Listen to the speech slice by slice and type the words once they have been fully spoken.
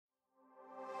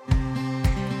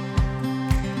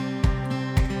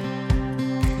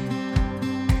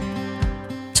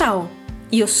Ciao,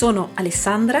 io sono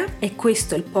Alessandra e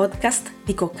questo è il podcast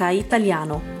di Coca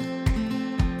Italiano.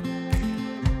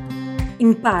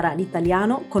 Impara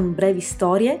l'italiano con brevi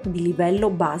storie di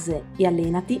livello base e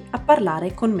allenati a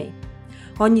parlare con me.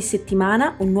 Ogni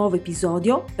settimana un nuovo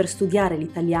episodio per studiare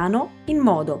l'italiano in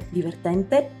modo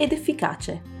divertente ed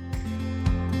efficace.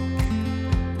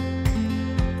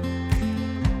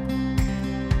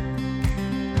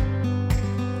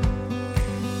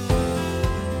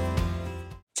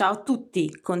 Ciao a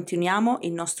tutti, continuiamo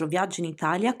il nostro viaggio in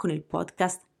Italia con il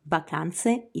podcast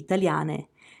Vacanze Italiane.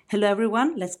 Hello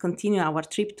everyone, let's continue our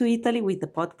trip to Italy with the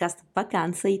podcast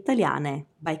Vacanze Italiane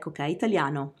by Coca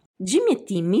Italiano. Jimmy e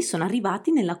Timmy sono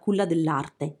arrivati nella culla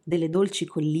dell'arte, delle dolci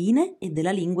colline e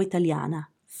della lingua italiana,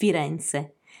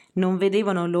 Firenze. Non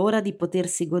vedevano l'ora di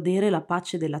potersi godere la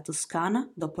pace della Toscana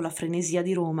dopo la frenesia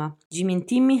di Roma. Jimmy and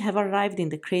Timmy have arrived in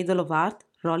the cradle of art,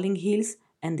 rolling hills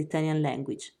and Italian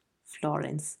language.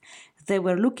 Florence. They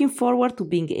were looking forward to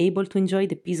being able to enjoy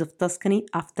the peace of Tuscany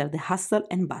after the hustle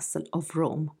and bustle of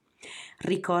Rome.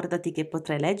 Ricordati che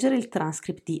potrai leggere il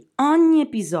transcript di ogni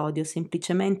episodio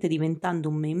semplicemente diventando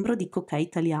un membro di Coca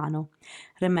Italiano.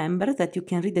 Remember that you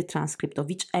can read the transcript of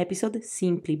each episode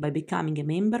simply by becoming a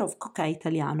member of Coca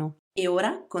Italiano. E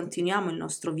ora continuiamo il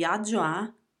nostro viaggio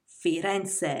a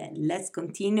Firenze. Let's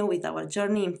continue with our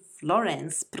journey in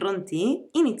Florence. Pronti?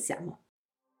 Iniziamo!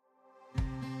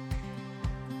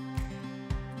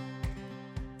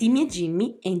 Timmy e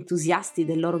Jimmy, entusiasti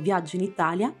del loro viaggio in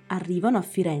Italia, arrivano a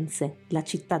Firenze, la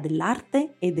città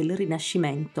dell'arte e del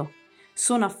Rinascimento.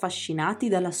 Sono affascinati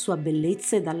dalla sua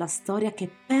bellezza e dalla storia che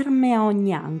permea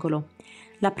ogni angolo.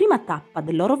 La prima tappa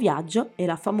del loro viaggio è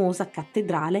la famosa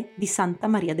cattedrale di Santa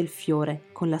Maria del Fiore,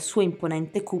 con la sua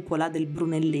imponente cupola del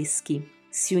Brunelleschi.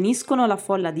 Si uniscono alla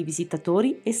folla di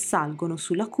visitatori e salgono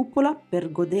sulla cupola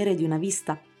per godere di una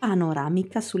vista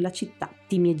panoramica sulla città.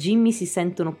 Timmy e Jimmy si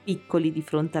sentono piccoli di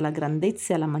fronte alla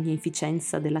grandezza e alla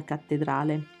magnificenza della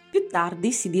cattedrale. Più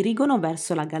tardi si dirigono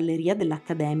verso la galleria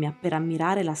dell'Accademia per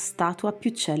ammirare la statua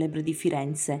più celebre di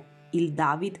Firenze, il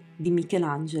David di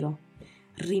Michelangelo.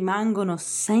 Rimangono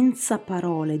senza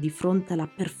parole di fronte alla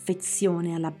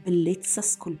perfezione e alla bellezza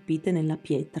scolpite nella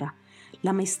pietra.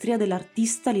 La maestria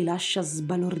dell'artista li lascia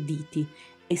sbalorditi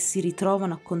e si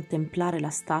ritrovano a contemplare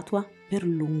la statua per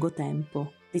lungo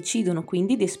tempo. Decidono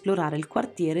quindi di esplorare il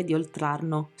quartiere di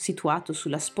Oltrarno, situato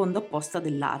sulla sponda opposta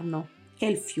dell'Arno, che è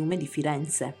il fiume di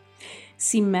Firenze.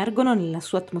 Si immergono nella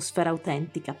sua atmosfera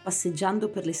autentica, passeggiando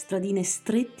per le stradine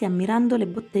strette e ammirando le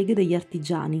botteghe degli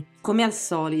artigiani. Come al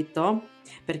solito,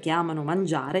 perché amano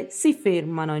mangiare, si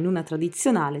fermano in una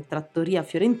tradizionale trattoria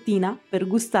fiorentina per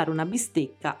gustare una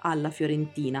bistecca alla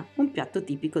fiorentina, un piatto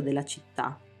tipico della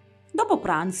città. Dopo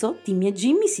pranzo, Timmy e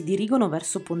Jimmy si dirigono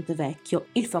verso Ponte Vecchio,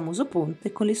 il famoso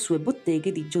ponte con le sue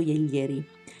botteghe di gioiellieri.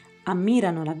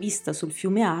 Ammirano la vista sul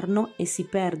fiume Arno e si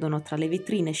perdono tra le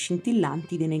vetrine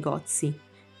scintillanti dei negozi.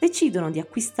 Decidono di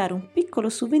acquistare un piccolo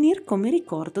souvenir come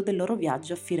ricordo del loro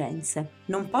viaggio a Firenze.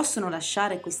 Non possono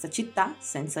lasciare questa città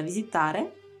senza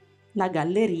visitare la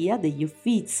Galleria degli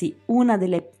Uffizi, una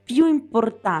delle più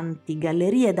importanti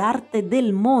gallerie d'arte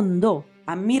del mondo.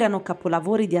 Ammirano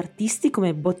capolavori di artisti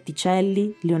come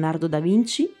Botticelli, Leonardo da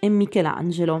Vinci e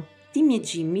Michelangelo. Timmy e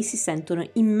Jimmy si sentono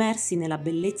immersi nella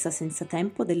bellezza senza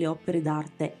tempo delle opere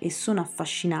d'arte e sono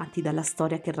affascinati dalla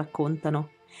storia che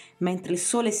raccontano. Mentre il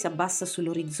sole si abbassa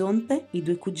sull'orizzonte, i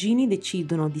due cugini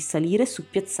decidono di salire su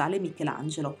Piazzale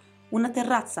Michelangelo, una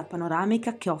terrazza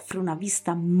panoramica che offre una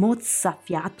vista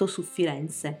mozzafiato su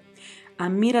Firenze.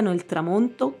 Ammirano il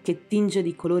tramonto che tinge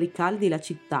di colori caldi la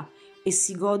città e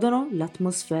si godono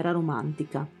l'atmosfera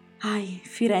romantica.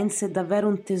 Firenze è davvero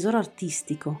un tesoro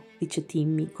artistico, dice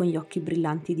Timmy con gli occhi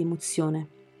brillanti di emozione.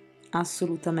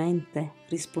 Assolutamente,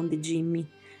 risponde Jimmy.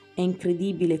 È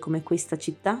incredibile come questa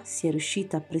città sia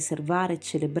riuscita a preservare e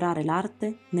celebrare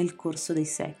l'arte nel corso dei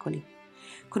secoli.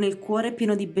 Con il cuore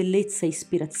pieno di bellezza e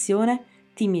ispirazione,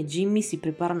 Timmy e Jimmy si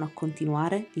preparano a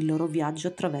continuare il loro viaggio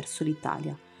attraverso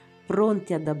l'Italia,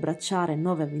 pronti ad abbracciare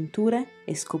nuove avventure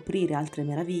e scoprire altre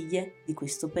meraviglie di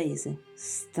questo paese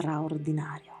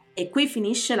straordinario. E qui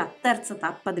finisce la terza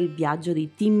tappa del viaggio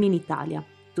di Timmy in Italia.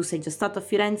 Tu sei già stato a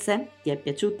Firenze? Ti è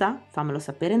piaciuta? Fammelo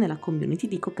sapere nella community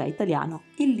di Coca Italiano.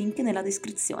 Il link è nella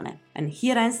descrizione. And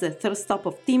here ends the third stop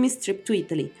of Timmy's trip to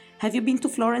Italy. Have you been to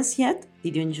Florence yet?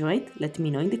 Did you enjoy it? Let me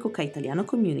know in the Coca Italiano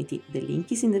community. The link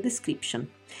is in the description.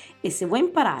 E se vuoi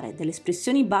imparare delle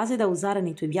espressioni base da usare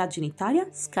nei tuoi viaggi in Italia,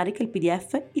 scarica il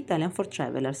PDF Italian for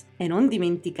Travelers. E non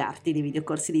dimenticarti dei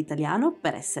videocorsi di italiano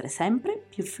per essere sempre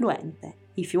più fluente.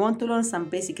 If you want to learn some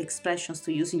basic expressions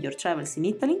to use in your travels in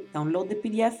Italy, download the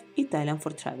PDF Italian for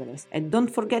Travelers. And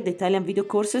don't forget the Italian video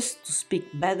courses to speak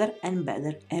better and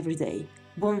better every day.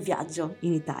 Buon viaggio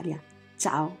in Italia.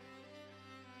 Ciao!